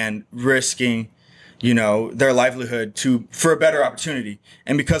moving and risking, their livelihood for a better opportunity.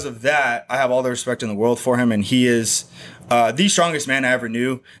 And because of that, I have all the respect in the world for him. And he is the strongest man I ever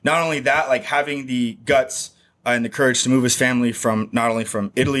knew. Not only that, like having the guts and the courage to move his family not only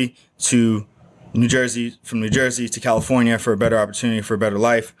from Italy to New Jersey, from New Jersey to California for a better opportunity, for a better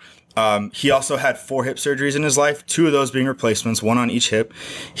life. He also had 4 hip surgeries in his life, 2 of those being replacements, 1 on each hip.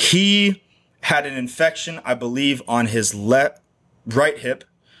 He had an infection, I believe, on his right hip,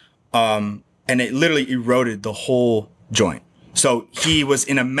 and it literally eroded the whole joint. So he was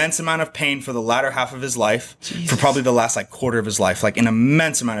in immense amount of pain for the latter half of his life, Jesus. For probably the last quarter of his life, like an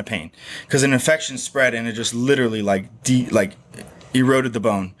immense amount of pain, because an infection spread and it just literally eroded the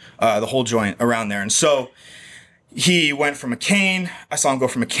bone, the whole joint around there. And so he went from a cane. I saw him go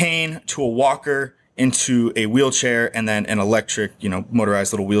from a cane to a walker into a wheelchair and then an electric,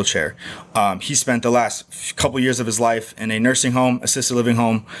 motorized little wheelchair. He spent the last couple years of his life in a nursing home, assisted living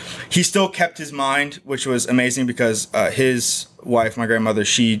home. He still kept his mind, which was amazing because his wife, my grandmother,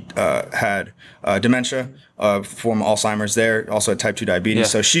 she had dementia, form Alzheimer's there, also had type 2 diabetes. Yeah.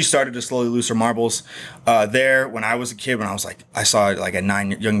 So she started to slowly lose her marbles there when I was a kid, I saw it like as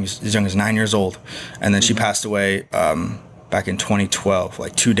young as 9 years old. And then she passed away back in 2012,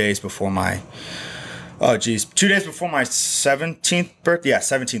 like 2 days before my 2 days before my 17th birthday. Yeah,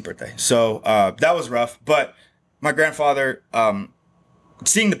 17th birthday. So that was rough. But my grandfather,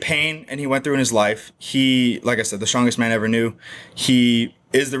 seeing the pain and he went through in his life, he, like I said, the strongest man I ever knew. He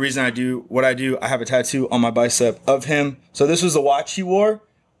is the reason I do what I do. I have a tattoo on my bicep of him. So this was a watch he wore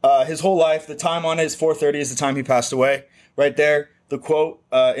his whole life. The time on it is 4:30 is the time he passed away. Right there, the quote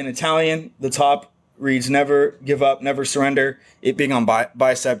in Italian, the top reads, "Never give up, never surrender." It being on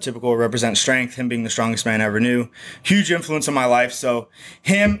bicep, typical, represents strength. Him being the strongest man I ever knew. Huge influence on my life. So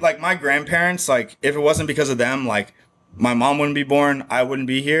him, like my grandparents, like if it wasn't because of them, like my mom wouldn't be born, I wouldn't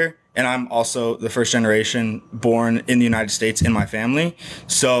be here. And I'm also the first generation born in the United States in my family.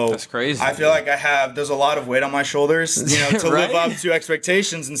 So that's crazy. I feel like there's a lot of weight on my shoulders, to right? live up to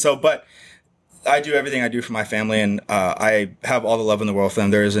expectations. And so, but I do everything I do for my family, and I have all the love in the world for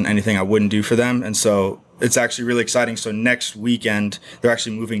them. There isn't anything I wouldn't do for them. And so it's actually really exciting. So next weekend, they're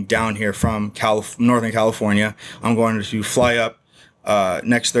actually moving down here from Northern California. I'm going to fly up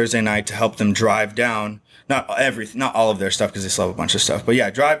next Thursday night to help them drive down. Not all of their stuff because they still have a bunch of stuff. But yeah,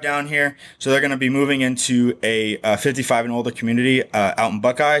 drive down here. So they're going to be moving into a 55 and older community out in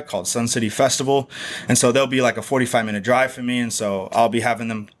Buckeye called Sun City Festival. And so they'll be like a 45-minute drive for me. And so I'll be having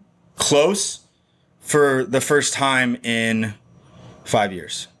them close for the first time in 5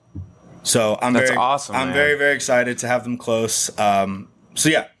 years. So That's awesome, I'm man. very, very excited to have them close. So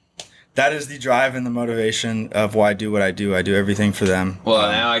yeah, that is the drive and the motivation of why I do what I do. I do everything for them.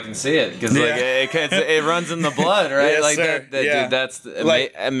 Well, now I can see it because like it runs in the blood, right? Yes, like sir. dude, that's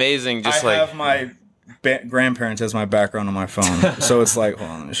Like, amazing. Just I have my grandparents as my background on my phone, so it's like, hold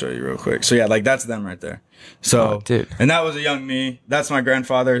on, let me show you real quick. So yeah, like that's them right there. So, dude. And that was a young me. That's my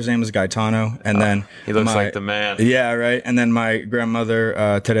grandfather. His name is Gaetano, and then he looks like the man. Yeah, right. And then my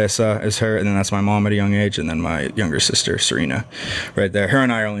grandmother Teresa is her, and then that's my mom at a young age, and then my younger sister Serena, right there. Her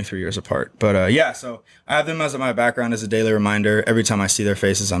and I are only 3 years apart. But yeah, so I have them as my background as a daily reminder. Every time I see their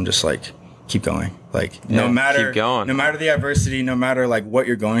faces, I'm just like, keep going. Like no matter the adversity, no matter like what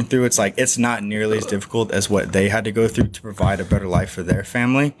you're going through, it's like it's not nearly as difficult as what they had to go through to provide a better life for their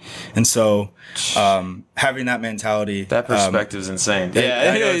family. And so having that mentality, that perspective is insane.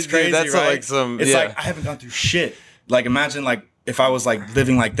 Yeah, it's crazy. Dude, that's right? like some. It's like I haven't gone through shit. Like imagine like if I was like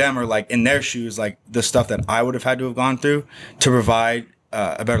living like them or like in their shoes, like the stuff that I would have had to have gone through to provide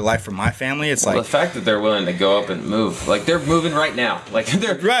a better life for my family. It's like the fact that they're willing to go up and move, like they're moving right now, like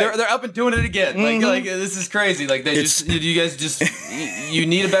they're up and doing it again. Mm-hmm. Like this is crazy. Like you guys just you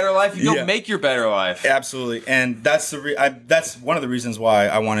need a better life. You go make your better life. Absolutely, and that's that's one of the reasons why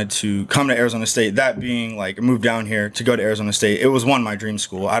I wanted to come to Arizona State. That being like move down here to go to Arizona State. It was my dream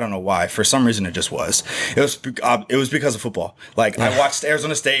school. I don't know why. For some reason, it just was. It was because of football. Like I watched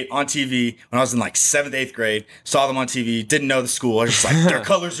Arizona State on TV when I was in like 7th, 8th grade. Saw them on TV. Didn't know the school. I was just like, their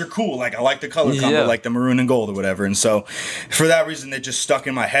colors are cool. Like I like the color combo, like the maroon and gold or whatever. And so for that reason, they just stuck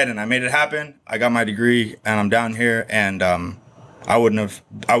in my head and I made it happen. I got my degree and I'm down here and I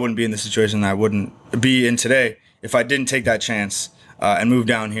wouldn't be in the situation that I wouldn't be in today if I didn't take that chance and move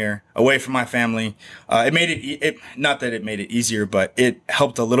down here away from my family. It made it not that it made it easier, but it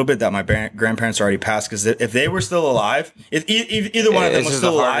helped a little bit that my grandparents already passed. Because if they were still alive, if either one of them was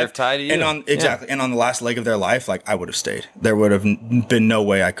still alive, and on the last leg of their life, like I would have stayed. There would have been no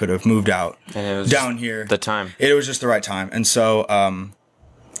way I could have moved out down here. The time. It was just the right time, and so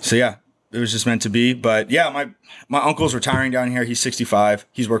yeah. It was just meant to be. But yeah, my uncle's retiring down here. He's 65.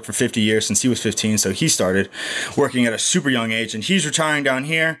 He's worked for 50 years since he was 15. So he started working at a super young age and he's retiring down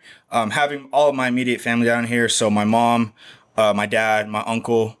here, having all of my immediate family down here. So my mom, my dad, my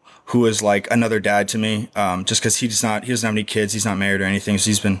uncle, who is like another dad to me, just because he doesn't have any kids. He's not married or anything. So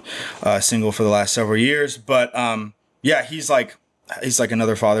he's been single for the last several years. But yeah, he's like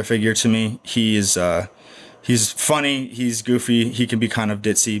another father figure to me. He's funny, he's goofy, he can be kind of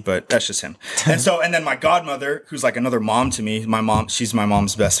ditzy, but that's just him. And then my godmother, who's like another mom to me, she's my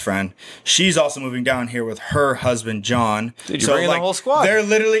mom's best friend. She's also moving down here with her husband, John. Dude, you're bringing the whole squad. They're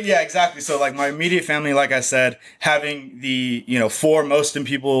literally, yeah, exactly. So like my immediate family, like I said, having the,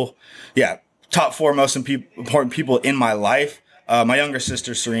 top 4 most important people in my life. My younger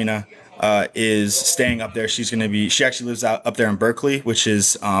sister, Serena, is staying up there. She actually lives up there in Berkeley, which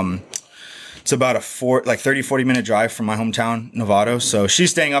is, it's about a 30-40 minute drive from my hometown, Novato. So she's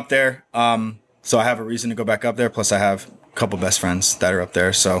staying up there. So I have a reason to go back up there. Plus I have a couple best friends that are up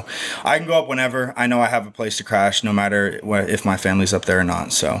there. So I can go up whenever. I know I have a place to crash no matter if my family's up there or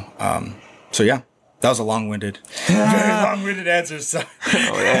not. So yeah, that was a very long-winded answer. So.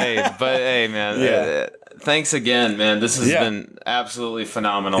 Hey, man. Yeah. Thanks again, man. This has been absolutely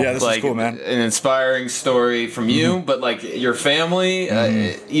phenomenal. Yeah, this is cool, man. An inspiring story from you, but like your family,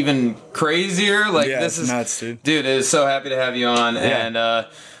 even crazier. Like this is nuts, dude. Dude, it is so happy to have you on. Yeah. And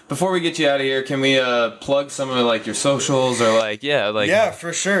before we get you out of here, can we plug some of like your socials or Yeah,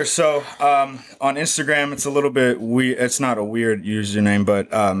 for sure. So on Instagram, it's a little bit weird. It's not a weird username,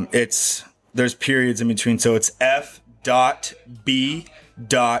 but there's periods in between. So it's f.b.jock.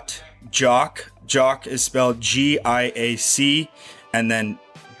 Jock is spelled GIAC and then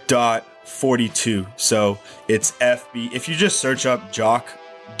 .42. So it's FB. If you just search up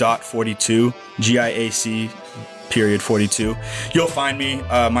jock.42, GIAC period 42, you'll find me.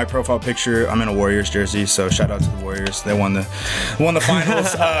 My profile picture, I'm in a Warriors jersey, so shout out to the Warriors. They won the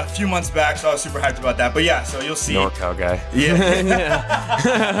finals a few months back, so I was super hyped about that. But yeah, so you'll see. NorCal guy.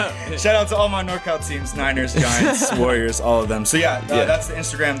 Yeah. Shout out to all my NorCal teams, Niners, Giants, Warriors, all of them. So yeah, that's the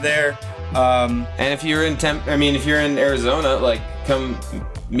Instagram there. And if you're if you're in Arizona, like come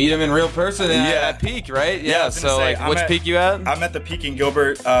meet him in real person at Peak, right? Yeah. So which Peak you at? I'm at the Peak in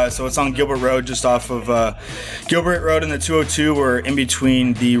Gilbert. So it's on Gilbert Road, just off of Gilbert Road and the 202. We're in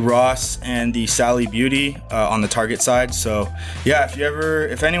between the Ross and the Sally Beauty on the Target side. So yeah,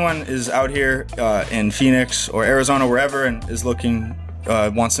 if anyone is out here in Phoenix or Arizona, wherever, and is looking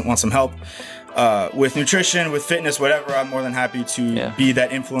wants some help. with nutrition, with fitness, whatever, I'm more than happy to be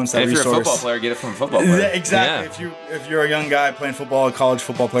that influence, that and if resource. you're a football player, get it from a football player. Exactly. Yeah. If you're a young guy playing football, a college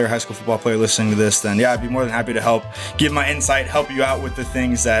football player, high school football player listening to this, then I'd be more than happy to help, give my insight, help you out with the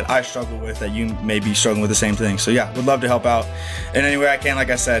things that I struggle with that you may be struggling with the same thing. So would love to help out in any way I can. Like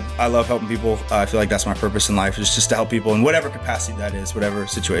I said, I love helping people. I feel like that's my purpose in life, is just to help people in whatever capacity that is, whatever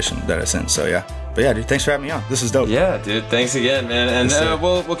situation that it's in. So but dude, thanks for having me on. This is dope. Yeah, dude, thanks again, man. And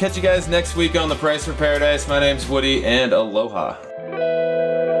we'll catch you guys next week on The Price for Paradise. My name's Woody, and aloha.